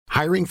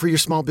Hiring for your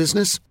small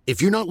business?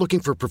 If you're not looking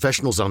for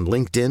professionals on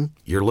LinkedIn,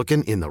 you're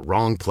looking in the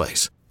wrong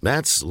place.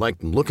 That's like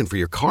looking for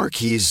your car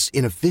keys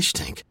in a fish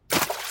tank.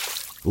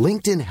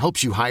 LinkedIn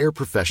helps you hire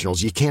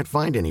professionals you can't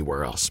find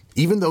anywhere else,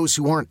 even those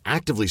who aren't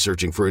actively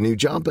searching for a new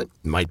job but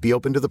might be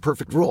open to the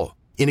perfect role.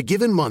 In a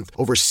given month,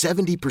 over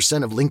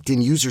 70% of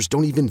LinkedIn users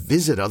don't even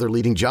visit other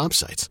leading job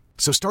sites.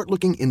 So start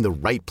looking in the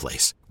right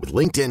place. With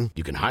LinkedIn,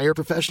 you can hire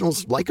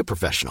professionals like a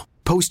professional.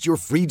 Post your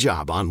free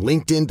job on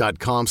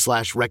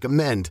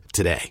linkedin.com/recommend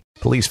today.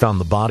 Police found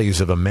the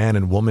bodies of a man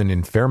and woman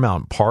in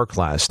Fairmount Park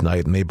last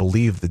night, and they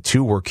believe the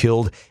two were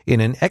killed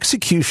in an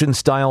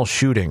execution-style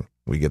shooting.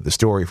 We get the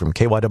story from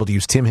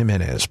KYW's Tim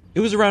Jimenez. It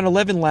was around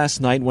 11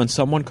 last night when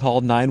someone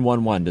called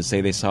 911 to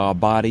say they saw a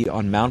body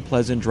on Mount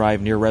Pleasant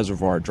Drive near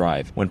Reservoir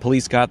Drive. When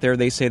police got there,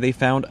 they say they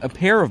found a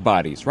pair of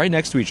bodies right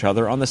next to each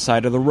other on the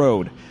side of the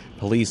road.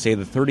 Police say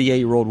the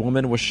 38-year-old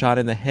woman was shot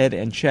in the head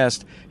and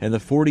chest, and the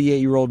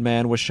 48-year-old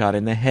man was shot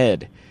in the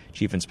head.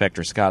 Chief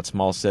Inspector Scott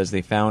Small says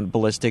they found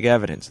ballistic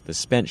evidence, the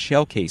spent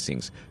shell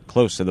casings,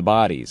 close to the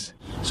bodies.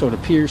 So it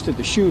appears that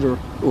the shooter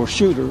or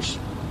shooters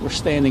were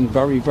standing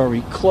very,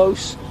 very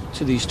close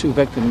to these two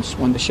victims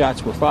when the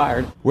shots were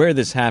fired. Where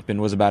this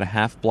happened was about a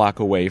half block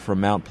away from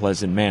Mount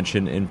Pleasant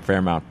Mansion in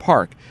Fairmount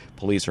Park.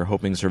 Police are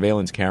hoping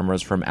surveillance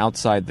cameras from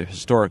outside the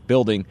historic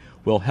building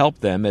will help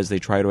them as they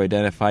try to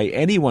identify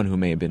anyone who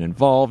may have been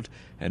involved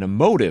and a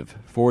motive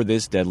for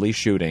this deadly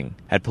shooting.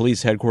 At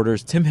police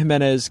headquarters, Tim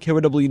Jimenez,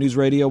 KYW News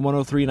Radio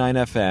 103.9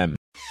 FM.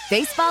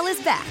 Baseball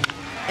is back,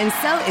 and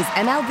so is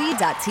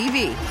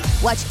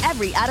MLB.tv. Watch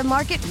every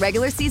out-of-market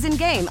regular season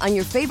game on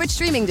your favorite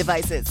streaming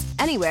devices,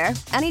 anywhere,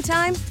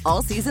 anytime,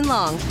 all season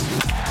long.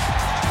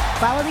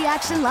 Follow the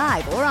action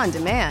live or on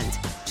demand.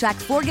 Track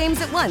 4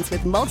 games at once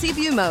with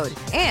multi-view mode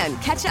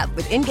and catch up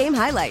with in-game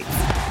highlights.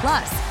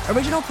 Plus,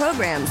 original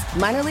programs,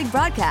 minor league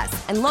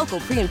broadcasts, and local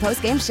pre- and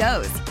post-game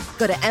shows.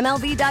 Go to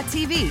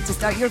MLB.tv to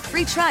start your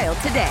free trial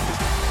today.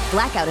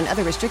 Blackout and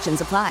other restrictions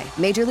apply.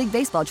 Major League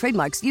Baseball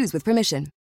trademarks used with permission.